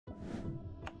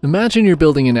Imagine you're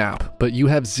building an app, but you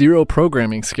have zero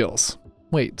programming skills.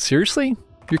 Wait, seriously?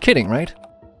 You're kidding, right?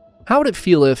 How would it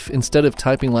feel if, instead of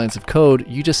typing lines of code,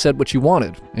 you just said what you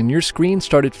wanted, and your screen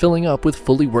started filling up with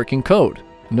fully working code?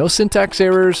 No syntax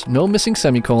errors, no missing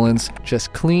semicolons,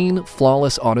 just clean,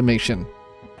 flawless automation.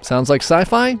 Sounds like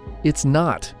sci-fi? It's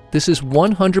not. This is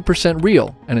 100%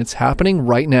 real, and it's happening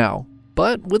right now,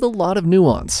 but with a lot of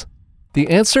nuance. The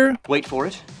answer? Wait for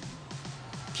it.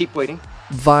 Keep waiting.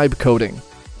 Vibe coding.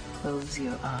 Close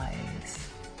your eyes.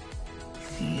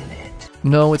 Feel it.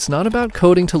 No, it's not about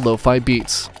coding to lo-fi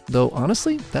beats, though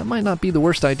honestly, that might not be the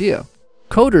worst idea.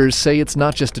 Coders say it's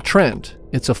not just a trend,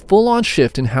 it's a full-on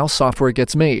shift in how software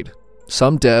gets made.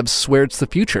 Some devs swear it's the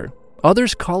future.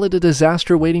 Others call it a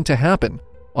disaster waiting to happen.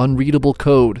 Unreadable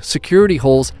code, security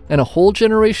holes, and a whole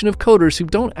generation of coders who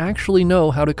don't actually know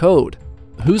how to code.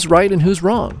 Who's right and who's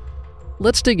wrong?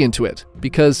 Let's dig into it,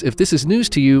 because if this is news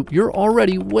to you, you're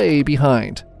already way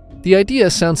behind. The idea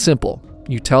sounds simple.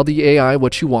 You tell the AI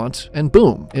what you want, and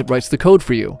boom, it writes the code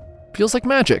for you. Feels like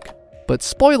magic. But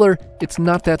spoiler, it's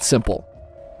not that simple.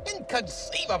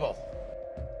 Inconceivable!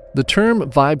 The term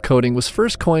vibe coding was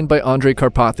first coined by Andrej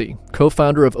Karpathy,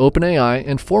 co-founder of OpenAI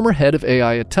and former head of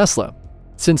AI at Tesla.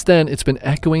 Since then, it's been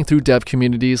echoing through dev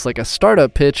communities like a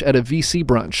startup pitch at a VC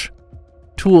brunch.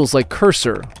 Tools like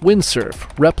Cursor, Windsurf,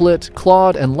 Replit,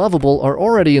 Claude, and Lovable are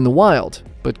already in the wild,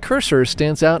 but Cursor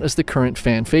stands out as the current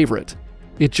fan favorite.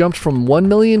 It jumped from 1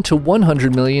 million to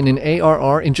 100 million in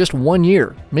ARR in just 1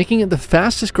 year, making it the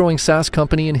fastest growing SaaS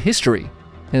company in history.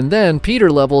 And then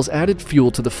Peter Levels added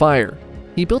fuel to the fire.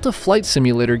 He built a flight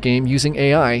simulator game using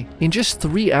AI in just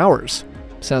 3 hours.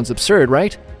 Sounds absurd,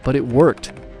 right? But it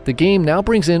worked. The game now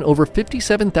brings in over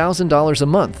 $57,000 a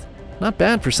month. Not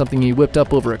bad for something he whipped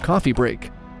up over a coffee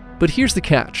break. But here's the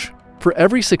catch. For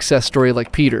every success story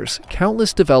like Peter's,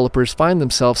 countless developers find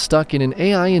themselves stuck in an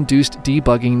AI-induced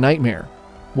debugging nightmare.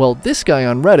 Well, this guy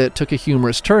on Reddit took a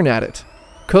humorous turn at it.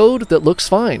 Code that looks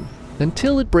fine,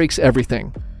 until it breaks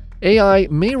everything. AI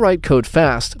may write code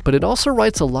fast, but it also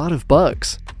writes a lot of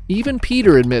bugs. Even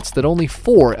Peter admits that only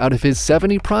 4 out of his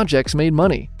 70 projects made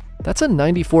money. That's a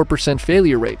 94%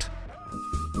 failure rate.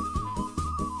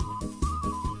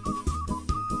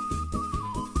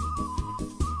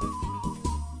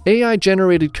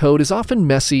 AI-generated code is often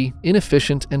messy,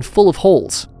 inefficient, and full of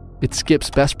holes. It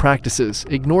skips best practices,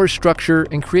 ignores structure,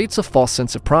 and creates a false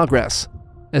sense of progress.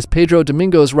 As Pedro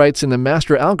Domingos writes in The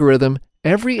Master Algorithm,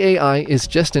 every AI is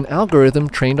just an algorithm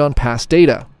trained on past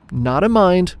data. Not a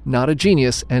mind, not a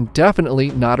genius, and definitely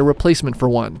not a replacement for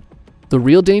one. The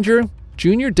real danger?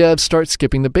 Junior devs start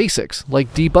skipping the basics,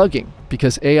 like debugging,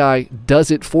 because AI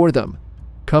does it for them.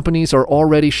 Companies are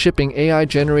already shipping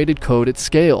AI-generated code at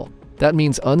scale. That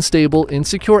means unstable,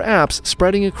 insecure apps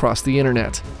spreading across the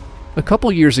internet. A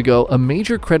couple years ago, a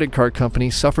major credit card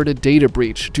company suffered a data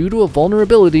breach due to a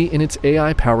vulnerability in its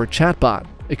AI-powered chatbot,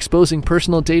 exposing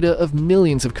personal data of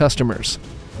millions of customers.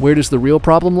 Where does the real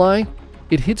problem lie?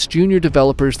 It hits junior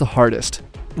developers the hardest.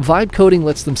 Vibe coding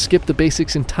lets them skip the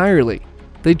basics entirely.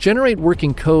 They generate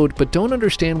working code but don't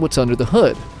understand what's under the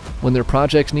hood. When their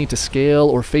projects need to scale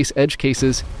or face edge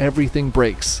cases, everything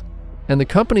breaks. And the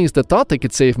companies that thought they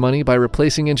could save money by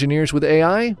replacing engineers with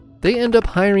AI, they end up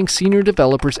hiring senior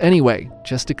developers anyway,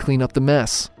 just to clean up the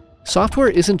mess. Software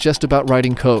isn't just about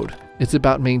writing code, it's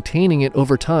about maintaining it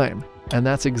over time, and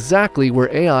that's exactly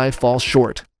where AI falls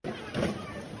short.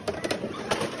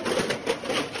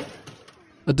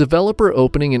 A developer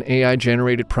opening an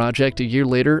AI-generated project a year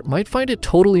later might find it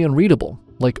totally unreadable,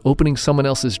 like opening someone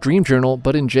else's dream journal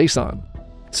but in JSON.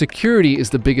 Security is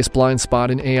the biggest blind spot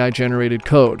in AI-generated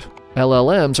code.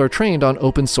 LLMs are trained on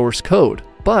open source code,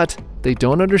 but they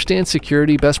don't understand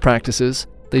security best practices,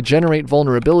 they generate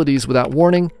vulnerabilities without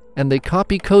warning, and they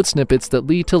copy code snippets that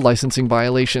lead to licensing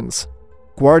violations.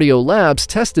 Guardio Labs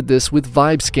tested this with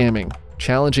vibescamming,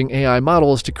 challenging AI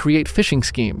models to create phishing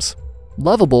schemes.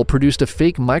 Lovable produced a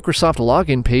fake Microsoft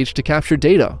login page to capture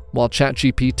data, while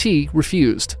ChatGPT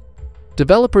refused.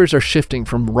 Developers are shifting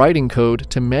from writing code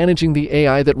to managing the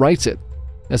AI that writes it.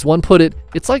 As one put it,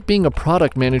 it's like being a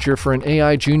product manager for an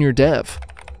AI junior dev.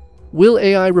 Will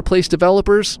AI replace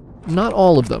developers? Not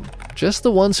all of them, just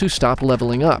the ones who stop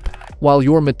leveling up. While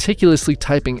you're meticulously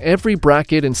typing every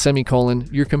bracket and semicolon,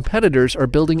 your competitors are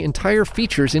building entire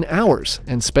features in hours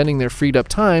and spending their freed up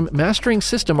time mastering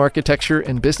system architecture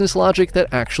and business logic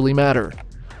that actually matter.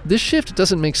 This shift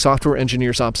doesn't make software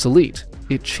engineers obsolete.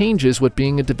 It changes what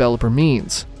being a developer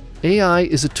means. AI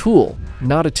is a tool,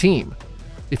 not a team.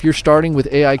 If you're starting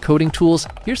with AI coding tools,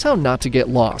 here's how not to get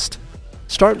lost.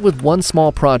 Start with one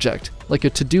small project, like a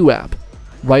to-do app.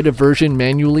 Write a version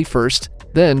manually first,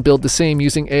 then build the same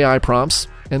using AI prompts.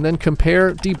 and then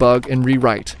compare, debug, and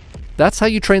rewrite. That's how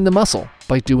you train the muscle,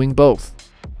 by doing both.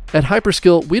 At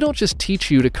Hyperskill, we don't just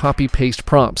teach you to copy-paste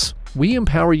prompts. We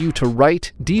empower you to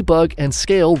write, debug, and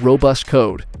scale robust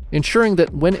code, ensuring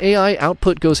that when AI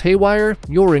output goes haywire,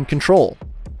 you're in control.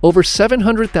 Over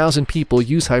 700,000 people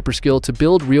use Hyperskill to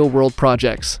build real-world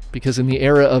projects, because in the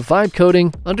era of vibe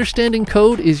coding, understanding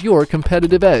code is your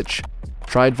competitive edge.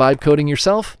 Tried vibe coding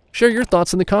yourself? Share your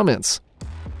thoughts in the comments.